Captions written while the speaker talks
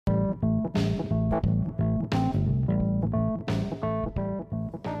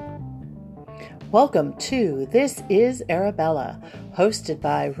Welcome to This is Arabella, hosted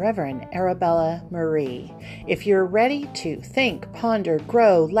by Reverend Arabella Marie. If you're ready to think, ponder,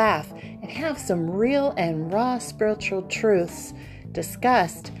 grow, laugh, and have some real and raw spiritual truths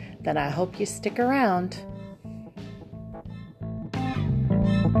discussed, then I hope you stick around.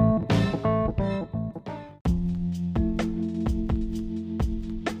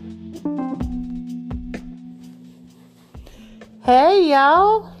 Hey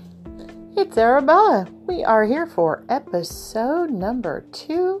y'all, it's Arabella. We are here for episode number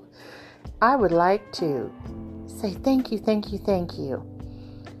 2. I would like to say thank you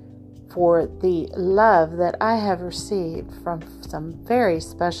for the love that I have received from some very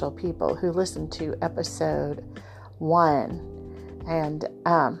special people who listened to episode 1. And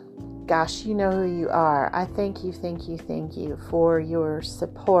gosh, you know who you are. I thank you for your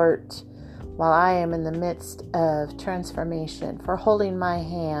support while I am in the midst of transformation, for holding my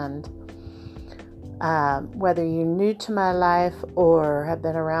hand, whether you're new to my life or have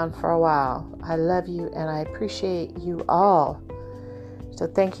been around for a while. I love you and I appreciate you all. So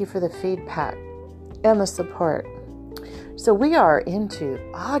thank you for the feedback and the support. So we are into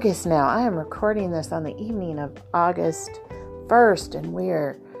August now. I am recording this on the evening of August 1st, and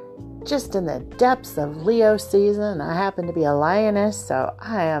we're just in the depths of Leo season. I happen to be a lioness, so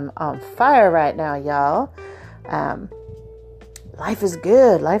I am on fire right now, y'all. Life is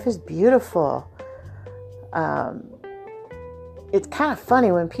good. Life is beautiful. It's kind of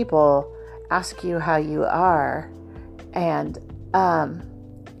funny when people ask you how you are, and not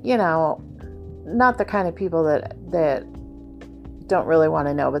the kind of people that don't really want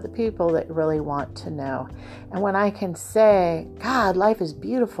to know, but the people that really want to know. And when I can say, God, life is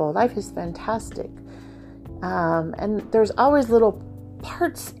beautiful, life is fantastic, and there's always little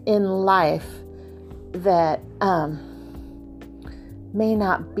parts in life that may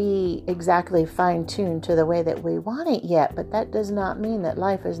not be exactly fine-tuned to the way that we want it yet, but that does not mean that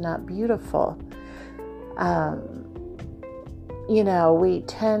life is not beautiful. We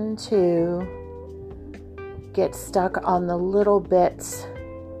tend to get stuck on the little bits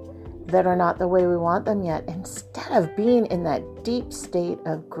that are not the way we want them yet, instead of being in that deep state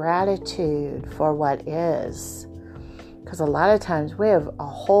of gratitude for what is. Because a lot of times we have a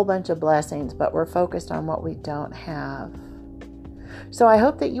whole bunch of blessings, but we're focused on what we don't have. So I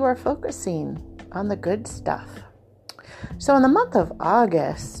hope that you are focusing on the good stuff. So in the month of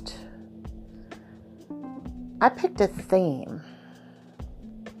August, I picked a theme.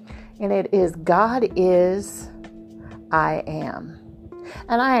 And it is God is, I am.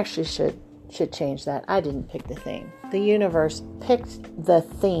 And I actually should change that. I didn't pick the theme. The universe picked the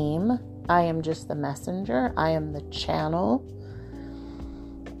theme. I am just the messenger. I am the channel.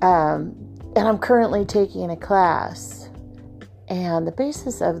 And I'm currently taking a class. And the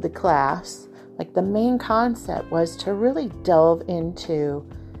basis of the class, like the main concept, was to really delve into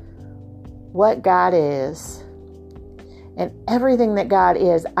what God is. And everything that God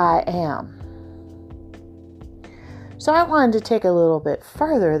is, I am. So I wanted to take a little bit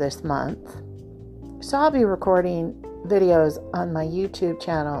further this month. So I'll be recording videos on my YouTube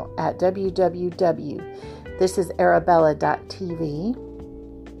channel at www.thisisarabella.tv.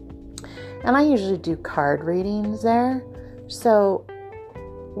 And I usually do card readings there. So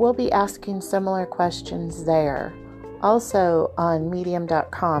we'll be asking similar questions there. Also on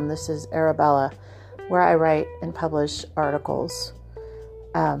medium.com, this is Arabella, where I write and publish articles.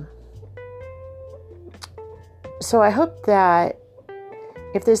 So I hope that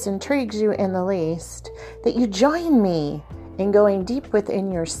if this intrigues you in the least, that you join me in going deep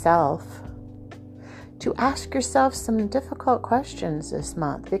within yourself to ask yourself some difficult questions this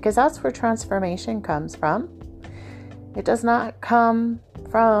month, because that's where transformation comes from. It does not come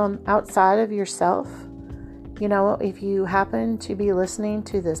from outside of yourself. If you happen to be listening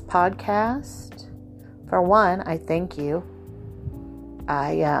to this podcast, for one, I thank you.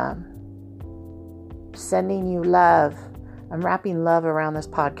 I am sending you love. I'm wrapping love around this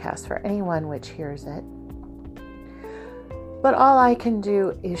podcast for anyone which hears it. But all I can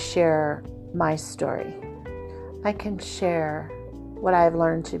do is share my story. I can share what I've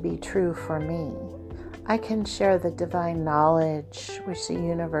learned to be true for me. I can share the divine knowledge which the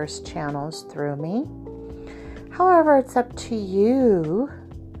universe channels through me. However, it's up to you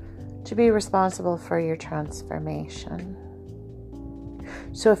to be responsible for your transformation.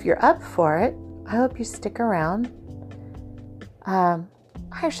 So if you're up for it, I hope you stick around. I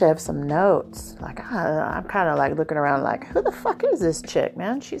actually have some notes. I'm kind of looking around who the fuck is this chick,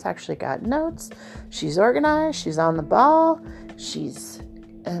 man? She's actually got notes. She's organized. She's on the ball. She's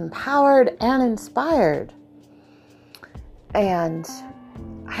empowered and inspired. And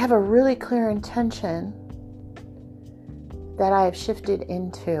I have a really clear intention that I have shifted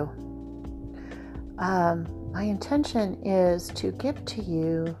into. My intention is to give to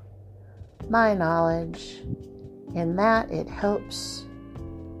you my knowledge, in that it helps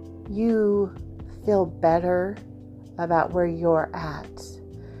you feel better about where you're at.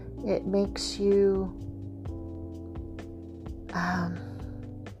 It makes you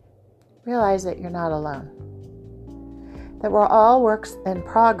realize that you're not alone. That we're all works in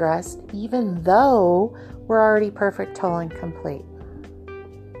progress, even though we're already perfect, whole, and complete.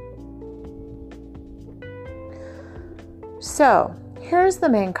 So, here's the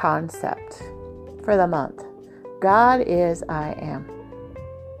main concept for the month. God is I am.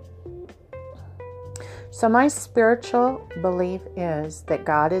 So my spiritual belief is that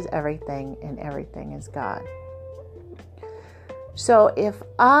God is everything and everything is God. So if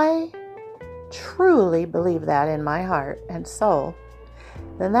I truly believe that in my heart and soul,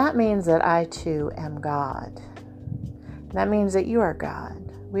 then that means that I too am God. That means that you are God.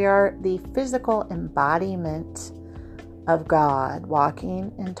 We are the physical embodiment of God,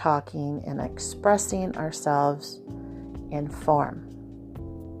 walking and talking and expressing ourselves in form.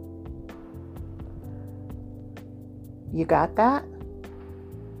 You got that?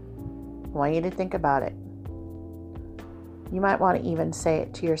 I want you to think about it. You might want to even say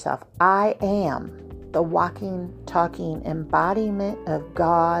it to yourself. I am the walking, talking embodiment of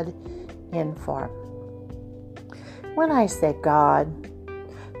God in form. When I say God,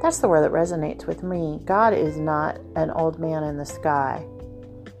 that's the word that resonates with me. God is not an old man in the sky.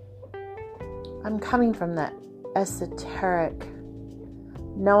 I'm coming from that esoteric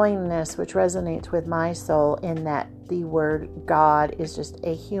knowingness which resonates with my soul, in that the word God is just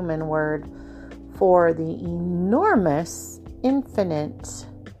a human word for the enormous, infinite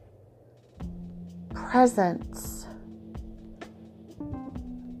presence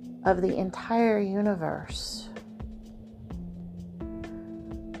of the entire universe.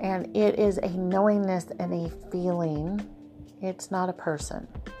 And it is a knowingness and a feeling. It's not a person.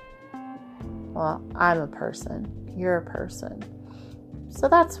 Well, I'm a person. You're a person. So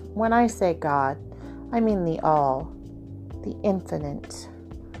that's when I say God, I mean the all, the infinite,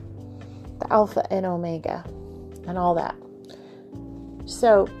 the Alpha and Omega, and all that.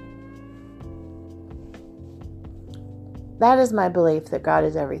 So that is my belief, that God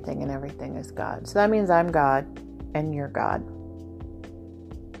is everything and everything is God. So that means I'm God and you're God.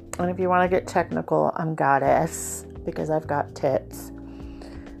 And if you want to get technical, I'm goddess, because I've got tits,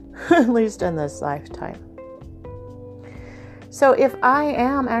 at least in this lifetime. So if I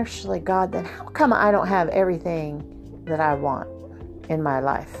am actually God, then how come I don't have everything that I want in my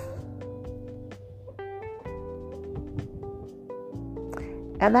life?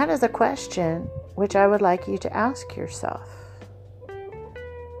 And that is a question which I would like you to ask yourself.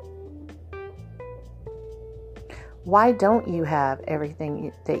 Why don't you have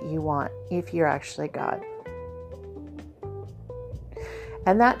everything that you want if you're actually God?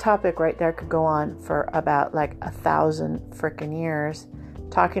 And that topic right there could go on for about like 1,000 freaking years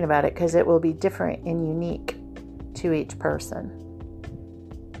talking about it, because it will be different and unique to each person.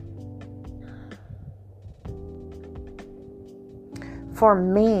 For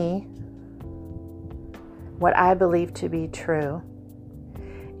me, what I believe to be true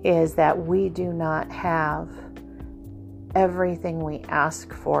is that we do not have everything we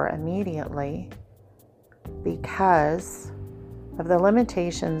ask for immediately because of the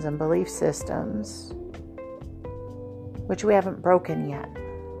limitations and belief systems which we haven't broken yet.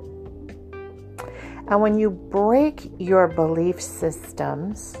 And when you break your belief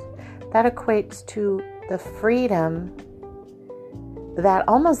systems, that equates to the freedom that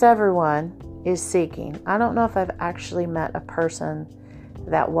almost everyone is seeking. I don't know if I've actually met a person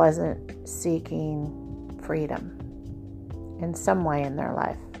that wasn't seeking freedom in some way in their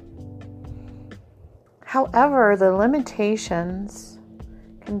life. However, the limitations,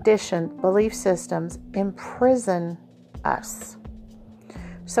 conditioned belief systems imprison us.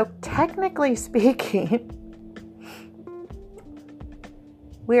 So technically speaking,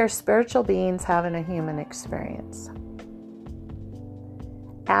 we are spiritual beings having a human experience.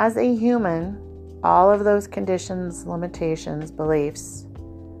 As a human, all of those conditions, limitations, beliefs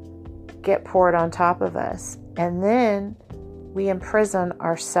get poured on top of us, and then we imprison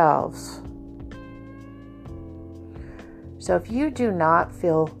ourselves. So if you do not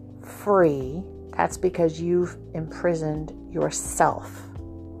feel free, that's because you've imprisoned yourself.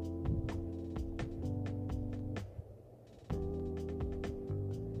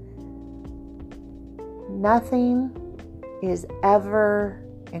 Nothing is ever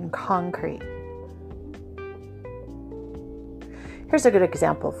in concrete. Here's a good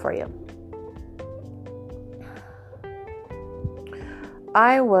example for you.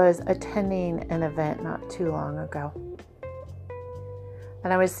 I was attending an event not too long ago,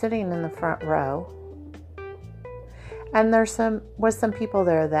 and I was sitting in the front row, and there was some people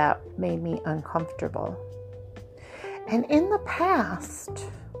there that made me uncomfortable. And in the past,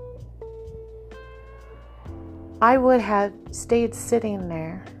 I would have stayed sitting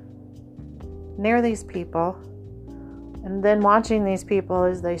there near these people and then watching these people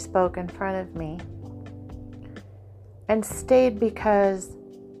as they spoke in front of me, and stayed because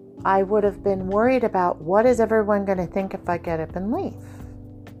I would have been worried about what is everyone going to think if I get up and leave.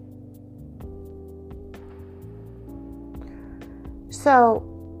 So,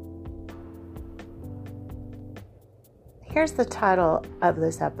 here's the title of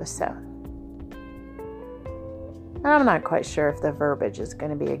this episode. And I'm not quite sure if the verbiage is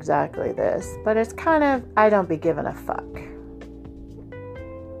going to be exactly this, but it's kind of, I don't be giving a fuck.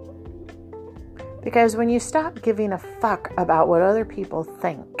 Because when you stop giving a fuck about what other people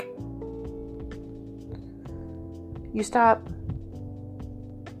think, you stop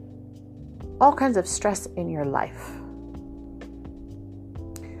all kinds of stress in your life.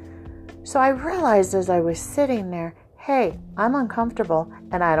 So I realized as I was sitting there, hey, I'm uncomfortable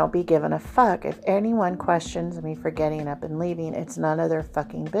and I don't be giving a fuck. If anyone questions me for getting up and leaving, it's none of their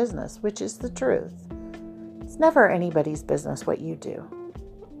fucking business, which is the truth. It's never anybody's business what you do.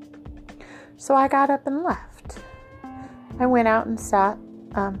 So I got up and left. I went out and sat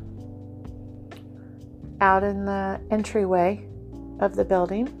out in the entryway of the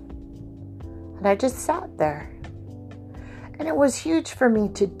building, and I just sat there. And it was huge for me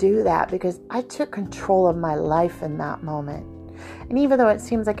to do that because I took control of my life in that moment. And even though it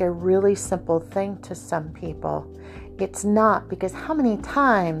seems like a really simple thing to some people, it's not, because how many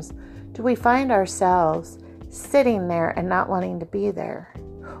times do we find ourselves sitting there and not wanting to be there?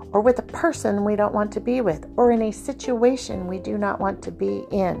 Or with a person we don't want to be with, or in a situation we do not want to be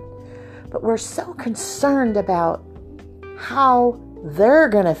in. But we're so concerned about how they're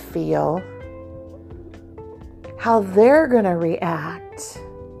going to feel, how they're going to react,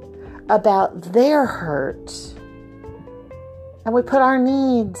 about their hurt. And we put our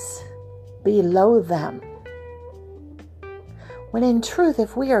needs below them. When in truth,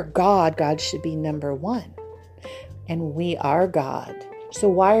 if we are God, God should be number one. And we are God. So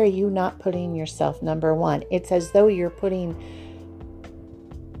why are you not putting yourself number one? It's as though you're putting...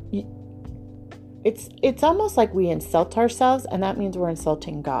 It's almost like we insult ourselves, and that means we're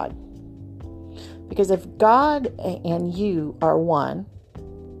insulting God. Because if God and you are one,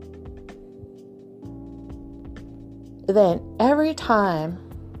 then every time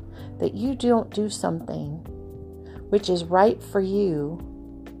that you don't do something which is right for you,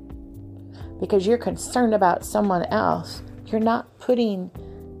 because you're concerned about someone else, you're not putting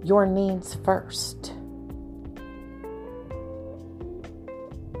your needs first.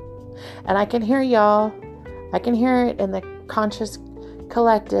 And I can hear y'all. I can hear it in the conscious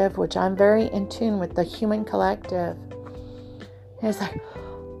collective, which I'm very in tune with, the human collective. And it's like,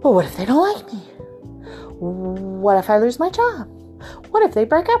 but what if they don't like me? What if I lose my job? What if they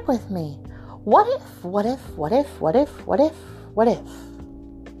break up with me? What if?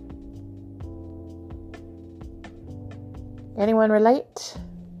 Anyone relate?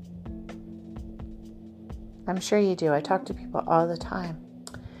 I'm sure you do. I talk to people all the time.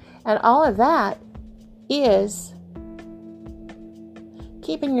 And all of that is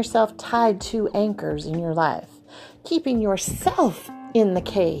keeping yourself tied to anchors in your life. Keeping yourself in the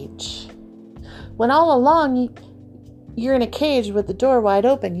cage. When all along you're in a cage with the door wide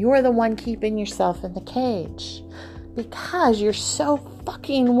open, you're the one keeping yourself in the cage. Because you're so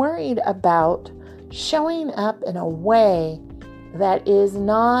fucking worried about showing up in a way that is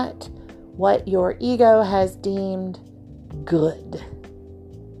not what your ego has deemed good.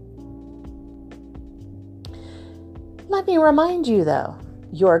 Let me remind you though,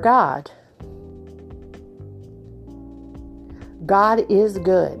 you're God. God is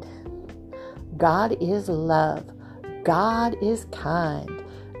good. God is love. God is kind.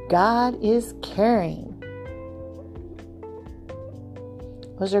 God is caring.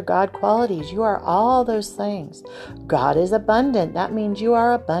 Those are God qualities. You are all those things. God is abundant. That means you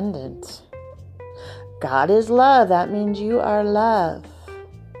are abundant. God is love. That means you are love.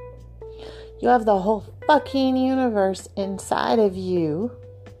 You have the whole fucking universe inside of you,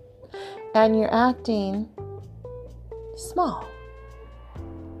 and you're acting small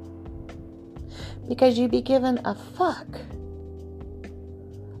because you be given a fuck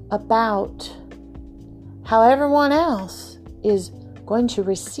about how everyone else is going to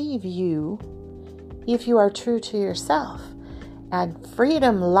receive you if you are true to yourself. And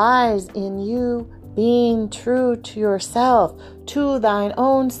freedom lies in you being true to yourself. To thine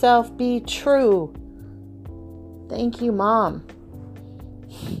own self be true. Thank you, Mom.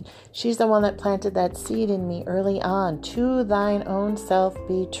 She's the one that planted that seed in me early on. To thine own self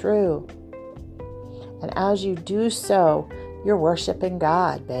be true. And as you do so, you're worshiping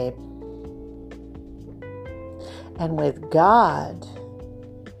God, babe. And with God,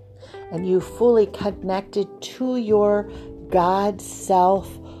 and you fully connected to your God self,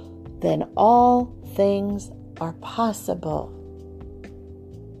 then all things are possible.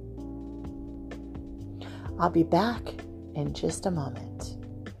 I'll be back in just a moment.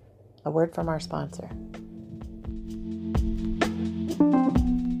 A word from our sponsor.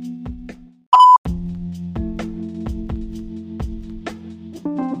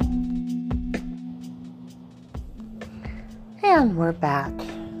 And we're back.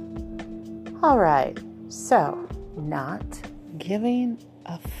 All right, so not giving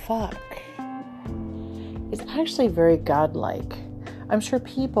a fuck is actually very godlike. I'm sure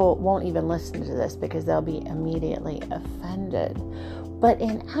people won't even listen to this because they'll be immediately offended. But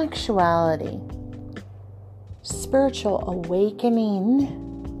in actuality, spiritual awakening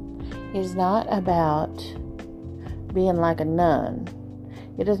is not about being like a nun.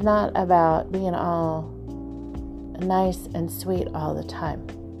 It is not about being all nice and sweet all the time.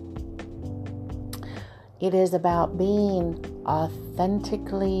 It is about being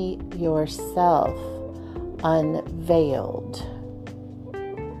authentically yourself, unveiled.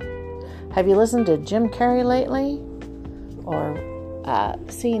 Have you listened to Jim Carrey lately? Or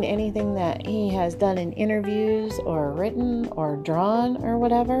seen anything that he has done in interviews or written or drawn or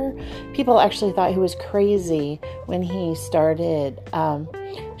whatever? People actually thought he was crazy when he started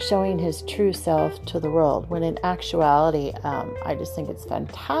showing his true self to the world, when in actuality, I just think it's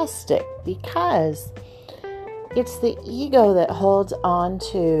fantastic because it's the ego that holds on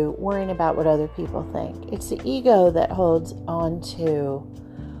to worrying about what other people think. It's the ego that holds on to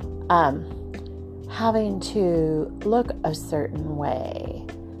having to look a certain way,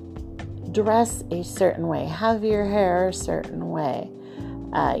 dress a certain way, have your hair a certain way.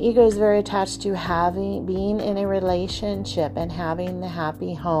 Ego is very attached to being in a relationship and having the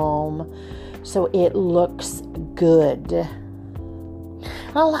happy home so it looks good.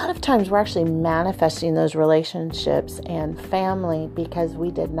 And a lot of times we're actually manifesting those relationships and family because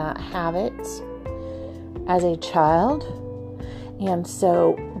we did not have it as a child. And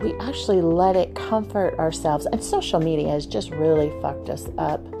so we actually let it comfort ourselves. And social media has just really fucked us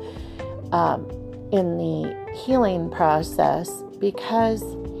up in the healing process because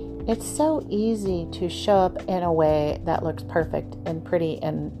it's so easy to show up in a way that looks perfect and pretty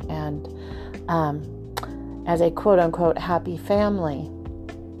and as a quote-unquote happy family.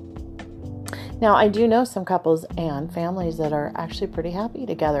 Now, I do know some couples and families that are actually pretty happy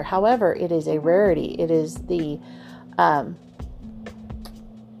together. However, it is a rarity. It is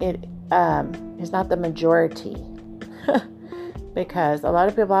is not the majority because a lot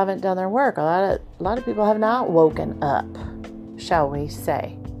of people haven't done their work. A lot of people have not woken up, shall we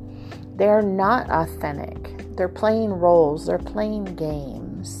say. They're not authentic. They're playing roles. They're playing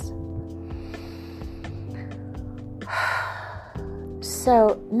games.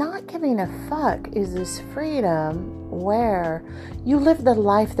 So not giving a fuck is this freedom where you live the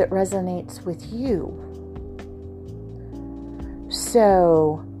life that resonates with you.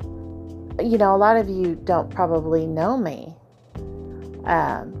 So, you know, a lot of you don't probably know me.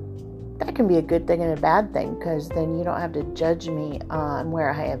 That can be a good thing and a bad thing because then you don't have to judge me on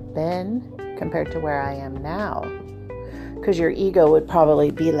where I have been compared to where I am now. Because your ego would probably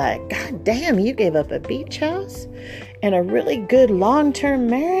be like, God damn, you gave up a beach house and a really good long-term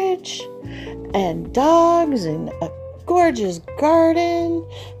marriage and dogs and a gorgeous garden,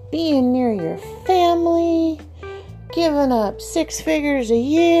 being near your family, giving up 6 figures a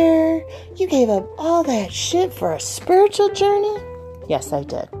year. You gave up all that shit for a spiritual journey? Yes, I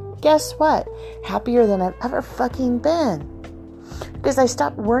did. Guess what? Happier than I've ever fucking been. Because I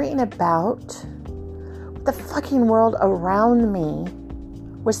stopped worrying about what the fucking world around me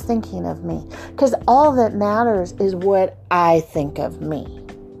was thinking of me. Because all that matters is what I think of me.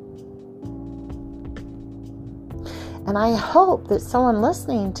 And I hope that someone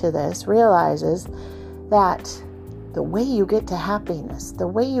listening to this realizes that the way you get to happiness, the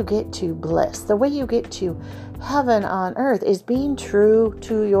way you get to bliss, the way you get to heaven on earth is being true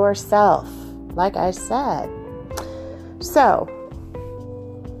to yourself, like I said. So,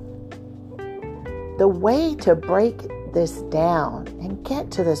 the way to break this down and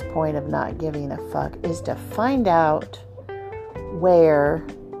get to this point of not giving a fuck is to find out where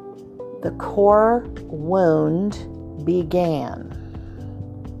the core wound began.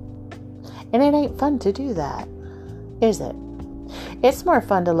 And it ain't fun to do that, is it? It's more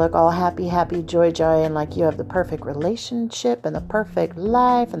fun to look all happy, joy, and like you have the perfect relationship and the perfect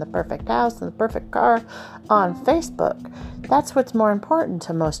life and the perfect house and the perfect car on Facebook. That's what's more important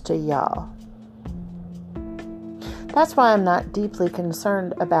to most of y'all. That's why I'm not deeply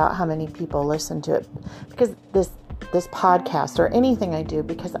concerned about how many people listen to it, because this podcast or anything I do,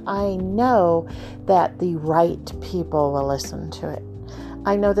 because I know that the right people will listen to it.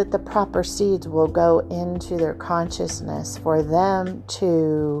 I know that the proper seeds will go into their consciousness for them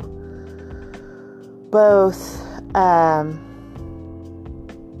to both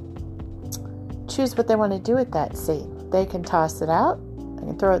choose what they want to do with that seed. They can toss it out, they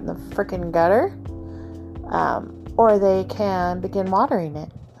can throw it in the freaking gutter, or they can begin watering it.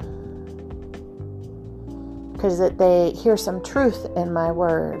 Because that they hear some truth in my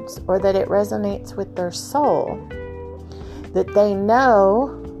words, or that it resonates with their soul. That they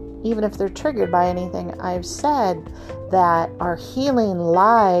know, even if they're triggered by anything I've said, that our healing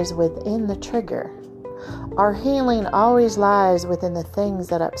lies within the trigger. Our healing always lies within the things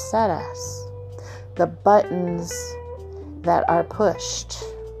that upset us. The buttons that are pushed.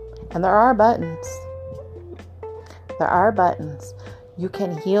 And there are buttons. There are buttons. You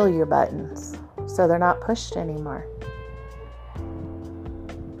can heal your buttons so they're not pushed anymore.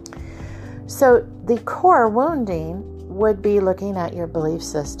 So the core wounding would be looking at your belief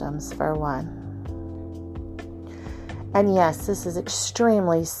systems for one. And yes, this is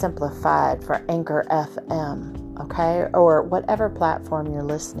extremely simplified for Anchor FM, okay? Or whatever platform you're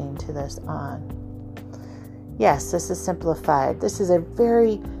listening to this on. Yes, this is simplified. This is a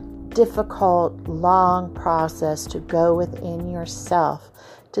very difficult, long process to go within yourself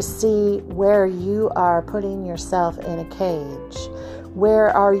to see where you are putting yourself in a cage.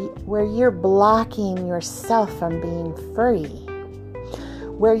 Where you're blocking yourself from being free,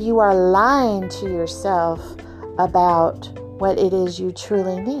 where you are lying to yourself about what it is you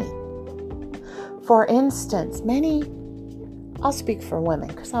truly need. For instance, I'll speak for women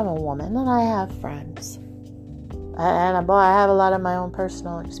because I'm a woman and I have friends. And I have a lot of my own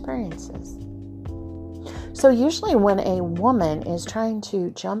personal experiences. So usually when a woman is trying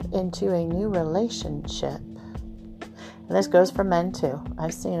to jump into a new relationship, and this goes for men too.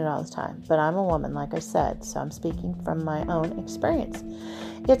 I've seen it all the time. But I'm a woman, like I said, so I'm speaking from my own experience.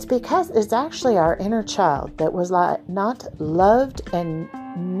 It's because it's actually our inner child that was not loved and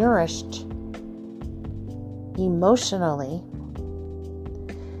nourished emotionally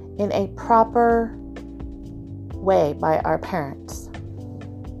in a proper way by our parents.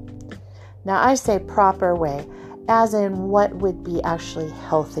 Now, I say proper way, as in what would be actually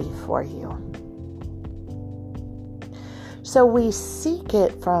healthy for you. So we seek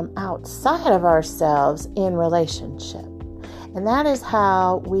it from outside of ourselves in relationship. And that is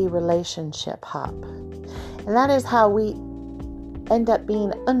how we relationship hop. And that is how we end up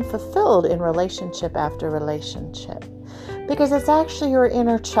being unfulfilled in relationship after relationship. Because it's actually your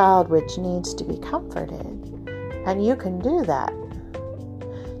inner child which needs to be comforted. And you can do that.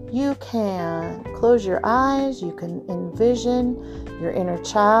 You can close your eyes. You can envision your inner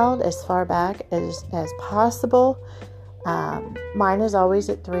child as far back as possible. Mine is always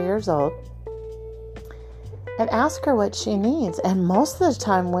at 3 years old. And ask her what she needs. And most of the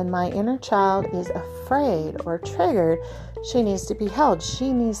time when my inner child is afraid or triggered, she needs to be held.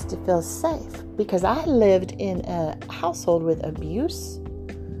 She needs to feel safe. Because I lived in a household with abuse,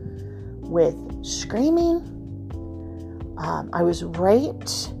 with screaming. I was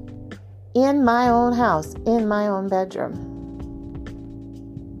raped in my own house, in my own bedroom,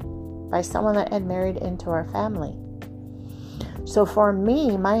 by someone that had married into our family. So for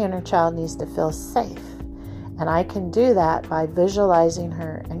me, my inner child needs to feel safe. And I can do that by visualizing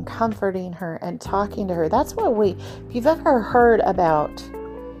her and comforting her and talking to her. That's what if you've ever heard about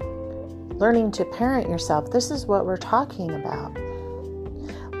learning to parent yourself, this is what we're talking about.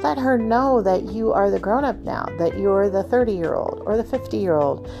 Let her know that you are the grown-up now, that you're the 30-year-old or the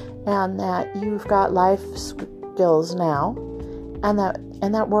 50-year-old, and that you've got life skills now, and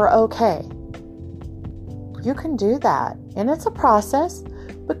that we're okay. You can do that. And it's a process,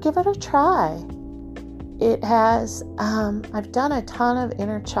 but give it a try. It has, I've done a ton of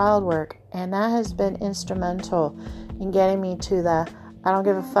inner child work, and that has been instrumental in getting me to the, I don't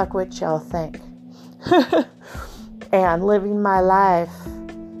give a fuck what y'all think. And living my life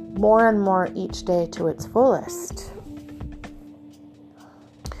more and more each day to its fullest.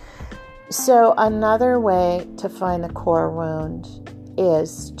 So another way to find the core wound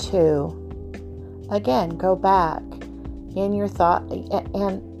is to, again, go back in your thought.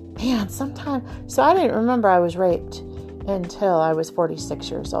 And man, sometimes, so I didn't remember I was raped. until I was 46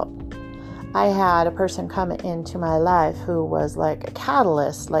 years old. I had a person come into my life who was like a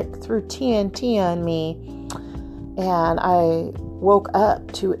catalyst, like threw TNT on me, and I woke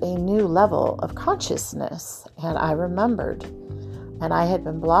up to a new level of consciousness, and I remembered, and I had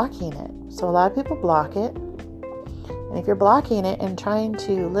been blocking it. So a lot of people block it, and if you're blocking it and trying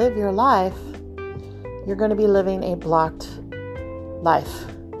to live your life, you're going to be living a blocked life.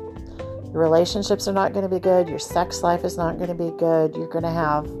 Your relationships are not going to be good. Your sex life is not going to be good. It's going to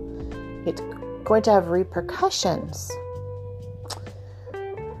have repercussions.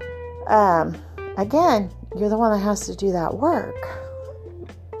 Again, you're the one that has to do that work.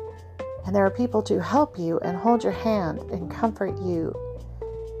 And there are people to help you and hold your hand and comfort you.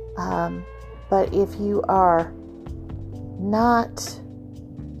 But if you are not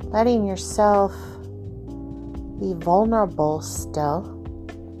letting yourself be vulnerable still,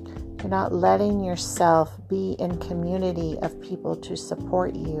 you're not letting yourself be in community of people to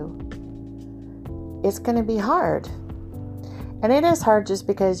support you, it's going to be hard. And it is hard just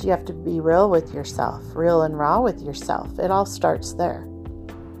because you have to be real with yourself, real and raw with yourself. It all starts there.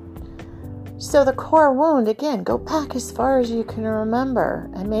 So the core wound, again, go back as far as you can remember.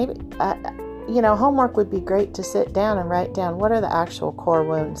 And maybe, homework would be great to sit down and write down what are the actual core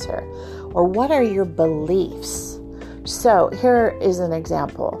wounds here, or what are your beliefs. So here is an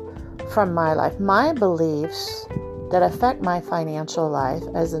example from my life. My beliefs that affect my financial life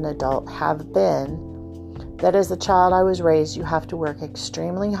as an adult have been that as a child I was raised, you have to work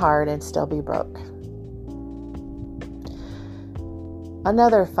extremely hard and still be broke.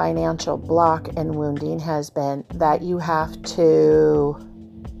 Another financial block and wounding has been that you have to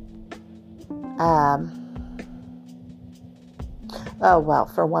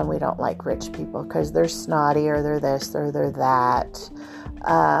for one, we don't like rich people because they're snotty or they're this or they're that.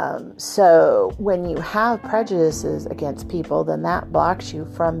 So when you have prejudices against people, then that blocks you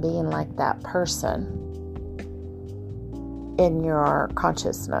from being like that person in your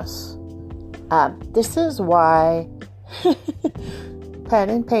consciousness. This is why pen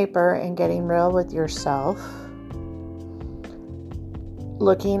and paper and getting real with yourself,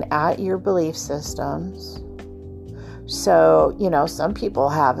 looking at your belief systems. So, some people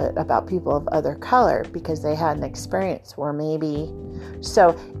have it about people of other color because they had an experience where maybe.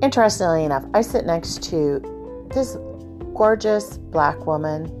 So, interestingly enough, I sit next to this gorgeous black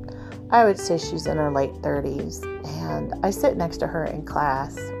woman. I would say she's in her late 30s. And I sit next to her in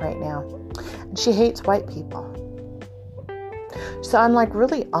class right now. And she hates white people. So I'm like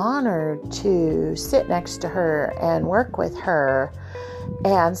really honored to sit next to her and work with her.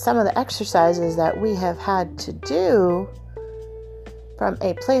 And some of the exercises that we have had to do from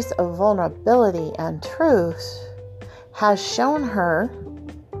a place of vulnerability and truth has shown her,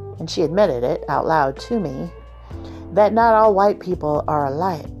 and she admitted it out loud to me, that not all white people are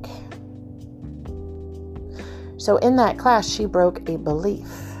alike. So in that class, she broke a belief.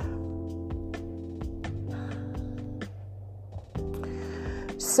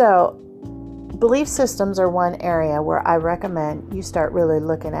 So belief systems are one area where I recommend you start really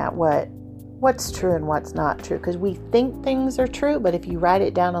looking at what's true and what's not true. Because we think things are true, but if you write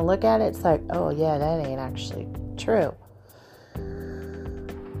it down and look at it, it's like, oh yeah, that ain't actually true.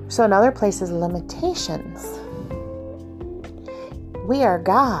 So another place is limitations. We are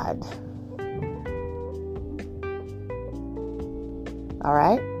God. All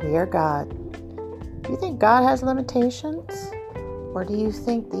right? We are God. Do you think God has limitations? Or do you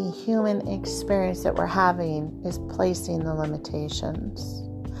think the human experience that we're having is placing the limitations?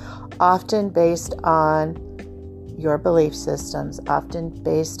 Often based on your belief systems, often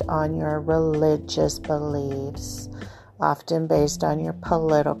based on your religious beliefs, often based on your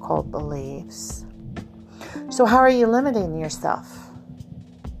political beliefs. So how are you limiting yourself?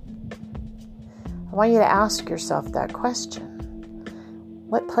 I want you to ask yourself that question.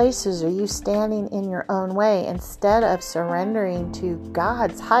 What places are you standing in your own way instead of surrendering to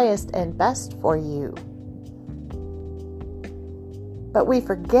God's highest and best for you? But we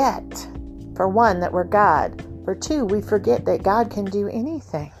forget, for one, that we're God. For two, we forget that God can do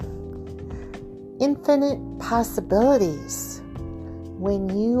anything. Infinite possibilities when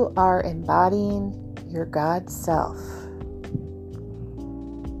you are embodying your God self.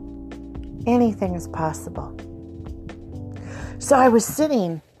 Anything is possible. So I was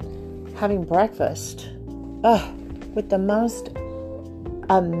sitting having breakfast with the most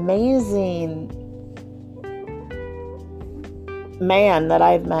amazing man that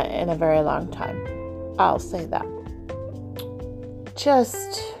I've met in a very long time. I'll say that.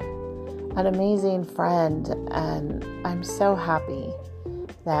 Just an amazing friend, and I'm so happy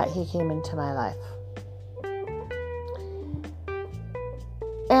that he came into my life.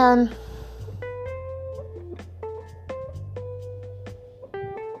 And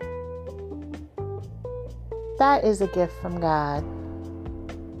that is a gift from God.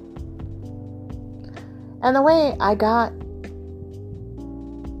 And the way I got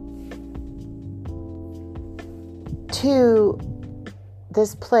to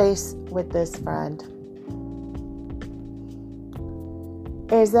this place with this friend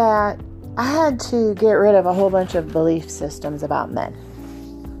is that I had to get rid of a whole bunch of belief systems about men.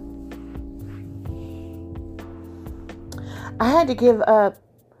 I had to give up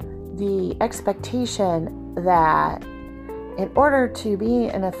the expectation that in order to be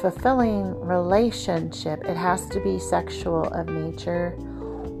in a fulfilling relationship, it has to be sexual of nature,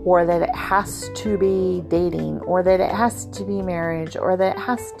 or that it has to be dating, or that it has to be marriage, or that it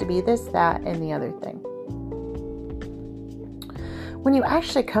has to be this, that, and the other thing. When you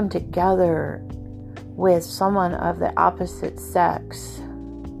actually come together with someone of the opposite sex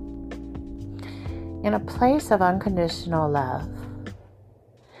in a place of unconditional love,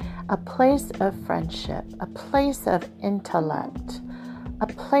 a place of friendship, a place of intellect, a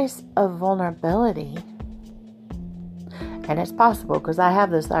place of vulnerability, and it's possible because I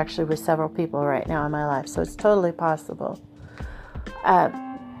have this actually with several people right now in my life, so it's totally possible.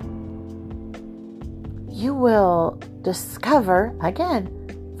 You will discover, again,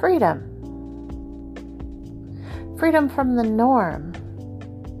 freedom. Freedom from the norm.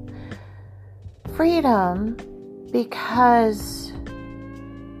 Freedom because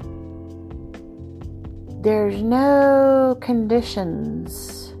there's no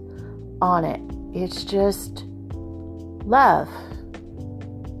conditions on it. It's just love.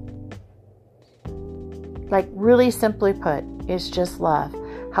 Like, really simply put, it's just love.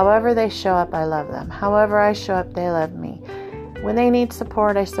 However they show up, I love them. However I show up, they love me. When they need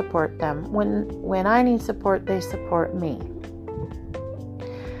support, I support them. When I need support, they support me.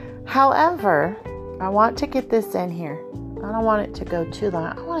 However, I want to get this in here. I don't want it to go too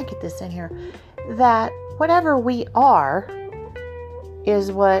long. I want to get this in here. That whatever we are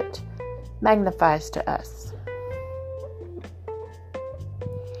is what magnifies to us.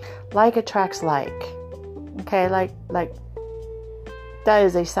 Like attracts like. Okay, like that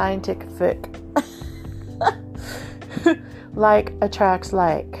is a scientific like attracts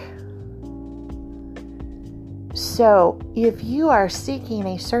like. So if you are seeking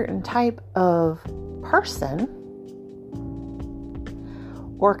a certain type of person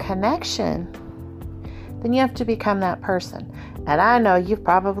or connection, then you have to become that person. And I know you've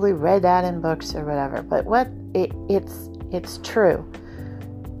probably read that in books or whatever, but it's true.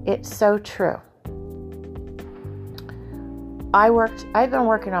 It's so true. I've been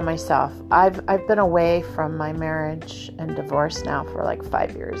working on myself. I've been away from my marriage and divorce now for like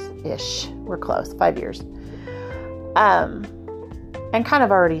 5 years-ish. We're close, 5 years. And kind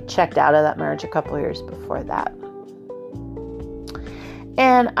of already checked out of that marriage a couple years before that.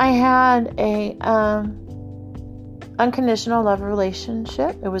 And I had a unconditional love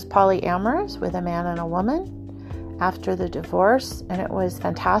relationship. It was polyamorous with a man and a woman after the divorce, and it was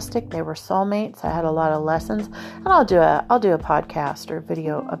fantastic. They were soulmates. I had a lot of lessons, and I'll do a podcast or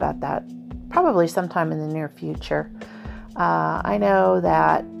video about that probably sometime in the near future. I know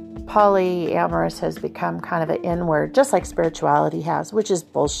that polyamorous has become kind of an N word, just like spirituality has, which is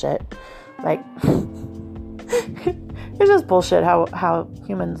bullshit. Like, it's just bullshit how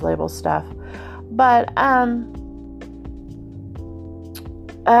humans label stuff. But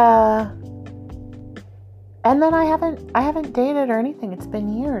and then I haven't dated or anything. It's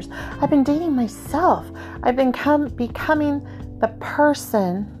been years. I've been dating myself. I've been becoming the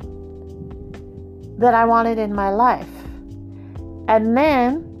person that I wanted in my life. And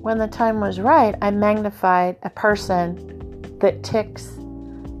then when the time was right, I magnified a person that ticks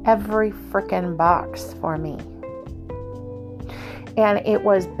every freaking box for me. And it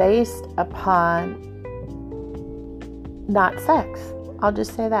was based upon not sex. I'll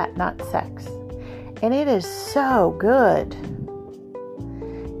just say that, not sex. And it is so good.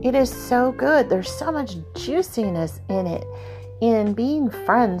 It is so good. There's so much juiciness in it, in being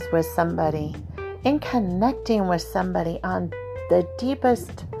friends with somebody, in connecting with somebody on the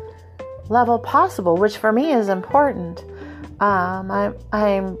deepest level possible, which for me is important. I'm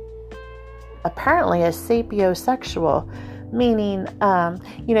apparently a sapiosexual, meaning,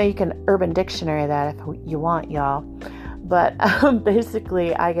 you can Urban Dictionary that if you want, y'all. But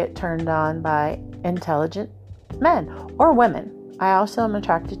basically, I get turned on by intelligent men or women. I also am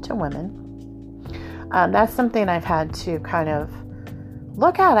attracted to women. That's something I've had to kind of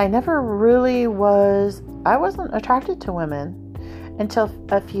look at. I wasn't attracted to women until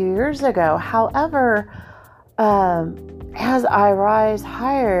a few years ago. However, as I rise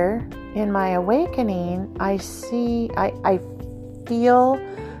higher in my awakening, I feel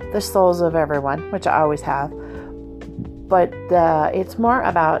the souls of everyone, which I always have. But it's more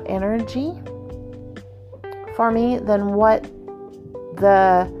about energy for me than what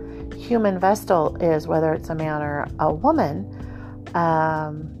the human vessel is, whether it's a man or a woman.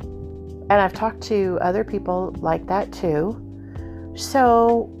 And I've talked to other people like that too.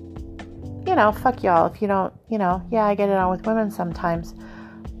 So, fuck y'all if you don't, yeah, I get it on with women sometimes.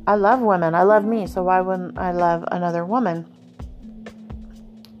 I love women. I love me. So why wouldn't I love another woman?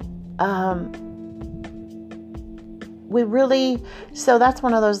 So that's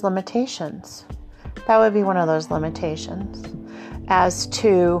one of those limitations. That would be one of those limitations as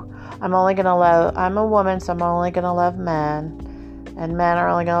to, I'm a woman, so I'm only going to love men, and men are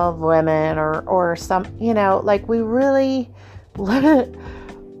only going to love women, or some, we really limit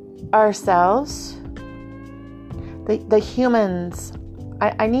ourselves. The humans,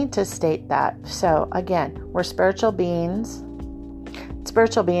 I need to state that. So again, we're spiritual beings.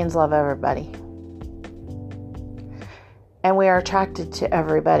 Spiritual beings love everybody. And we are attracted to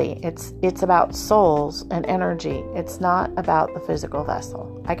everybody. It's about souls and energy. It's not about the physical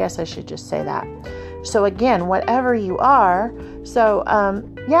vessel. I guess I should just say that. So again, whatever you are,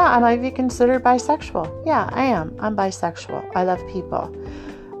 I might be considered bisexual. Yeah, I am. I'm bisexual. I love people.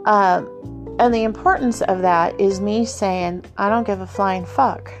 And the importance of that is me saying, I don't give a flying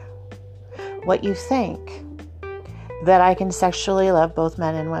fuck what you think, that I can sexually love both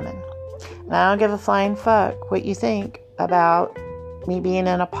men and women. And I don't give a flying fuck what you think about me being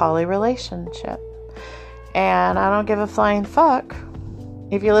in a poly relationship. And I don't give a flying fuck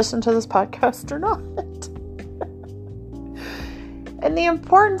if you listen to this podcast or not. And the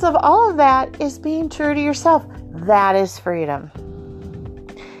importance of all of that is being true to yourself. That is freedom.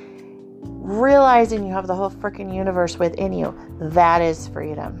 Realizing you have the whole freaking universe within you. That is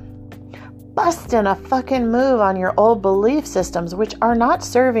freedom. Busting a fucking move on your old belief systems, which are not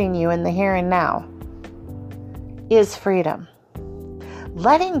serving you in the here and now, is freedom.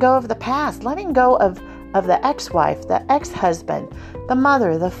 Letting go of the past, letting go of the ex-wife, the ex-husband, the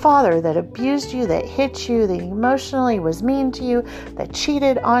mother, the father that abused you, that hit you, that emotionally was mean to you, that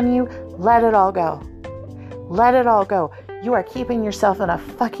cheated on you. Let it all go. Let it all go. You are keeping yourself in a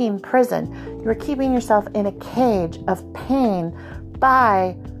fucking prison. You are keeping yourself in a cage of pain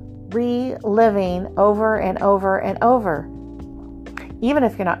by reliving over and over and over, even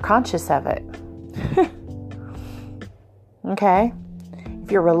if you're not conscious of it. Okay?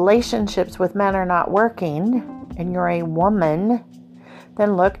 If your relationships with men are not working and you're a woman,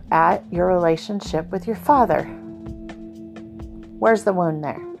 then look at your relationship with your father. Where's the wound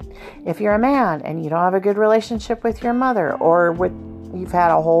there? If you're a man and you don't have a good relationship with your mother, or you've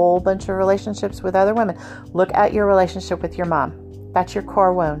had a whole bunch of relationships with other women, look at your relationship with your mom. That's your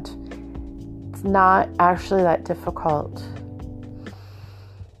core wound. It's not actually that difficult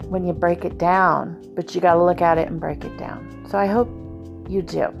when you break it down, but you got to look at it and break it down. So I hope you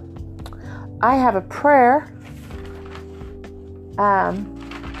do. I have a prayer.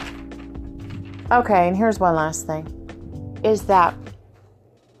 Okay, and here's one last thing, is that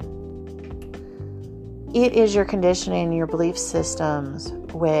it is your conditioning, your belief systems,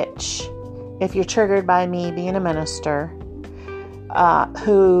 which, if you're triggered by me being a minister,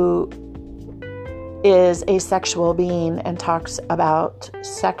 who is a sexual being and talks about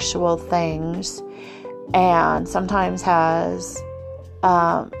sexual things, and sometimes has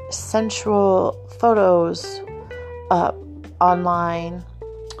sensual photos up online,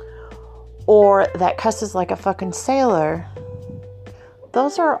 or that cusses like a fucking sailor,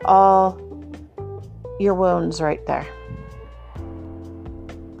 those are all your wounds right there.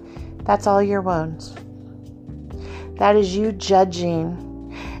 That's all your wounds. That is you judging.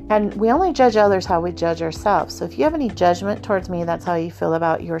 And we only judge others how we judge ourselves. So if you have any judgment towards me, that's how you feel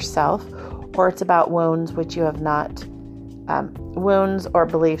about yourself, or it's about wounds which you have not, wounds or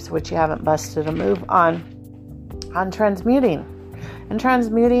beliefs which you haven't busted a move on transmuting. And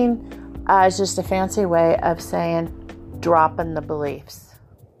transmuting is just a fancy way of saying dropping the beliefs.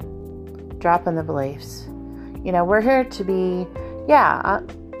 Dropping the beliefs. We're here to be,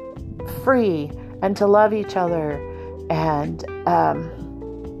 free, and to love each other, and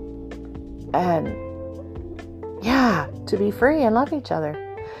to be free and love each other,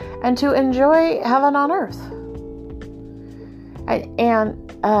 and to enjoy heaven on earth.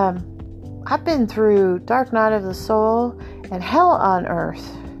 And I've been through dark night of the soul and hell on earth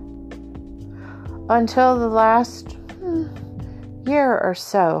until the last year or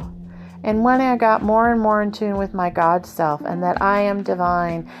so. And when I got more and more in tune with my God self, and that I am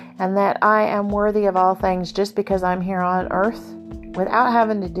divine, and that I am worthy of all things just because I'm here on earth, without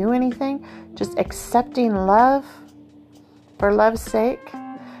having to do anything, just accepting love for love's sake,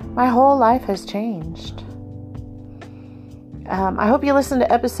 my whole life has changed. I hope you listened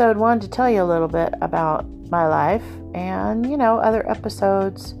to episode 1 to tell you a little bit about my life, and other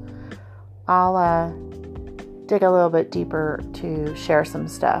episodes I'll dig a little bit deeper to share some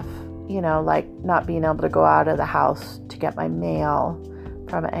stuff, like not being able to go out of the house to get my mail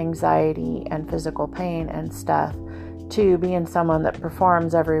from anxiety and physical pain and stuff, to being someone that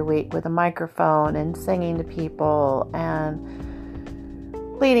performs every week with a microphone and singing to people and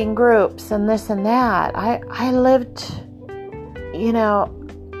leading groups and this and that. I lived,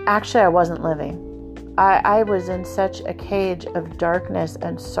 actually I wasn't living. I was in such a cage of darkness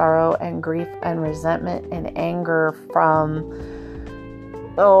and sorrow and grief and resentment and anger from,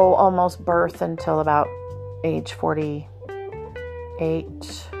 almost birth until about age 48.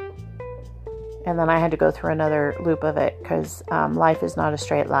 And then I had to go through another loop of it because life is not a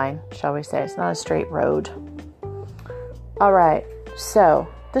straight line, shall we say. It's not a straight road. All right, so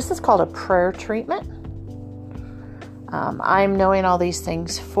this is called a prayer treatment. I'm knowing all these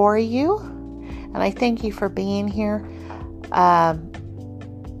things for you, and I thank you for being here.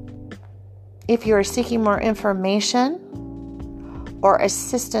 If you are seeking more information or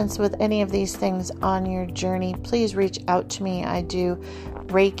assistance with any of these things on your journey, please reach out to me. I do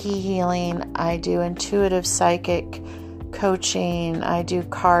Reiki healing. I do intuitive psychic coaching. I do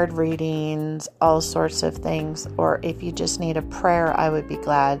card readings, all sorts of things. Or if you just need a prayer, I would be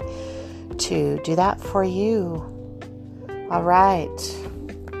glad to do that for you. All right.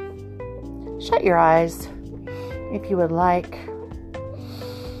 Shut your eyes if you would like,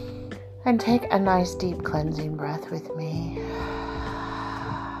 and take a nice deep cleansing breath with me.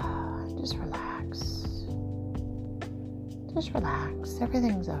 Just relax. Just relax.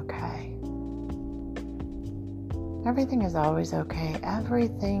 Everything's okay. Everything is always okay.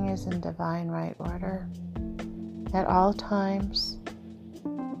 Everything is in divine right order at all times.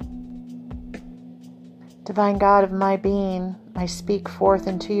 Divine God of my being, I speak forth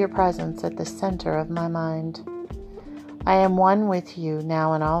into your presence at the center of my mind. I am one with you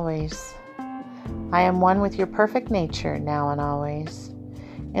now and always. I am one with your perfect nature now and always.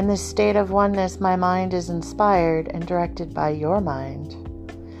 In this state of oneness, my mind is inspired and directed by your mind.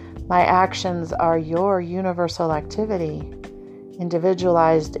 My actions are your universal activity,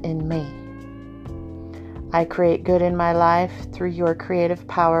 individualized in me. I create good in my life through your creative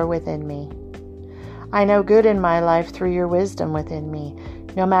power within me. I know good in my life through your wisdom within me.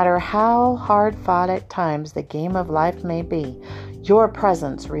 No matter how hard fought at times the game of life may be, your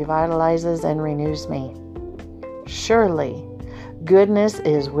presence revitalizes and renews me. Surely, goodness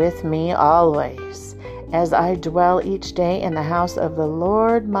is with me always, as I dwell each day in the house of the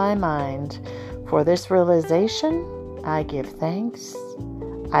Lord my mind. For this realization, I give thanks.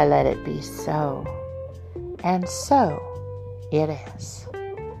 I let it be so. And so it is.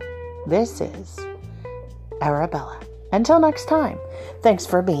 This is Arabella. Until next time, thanks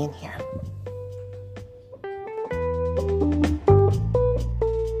for being here.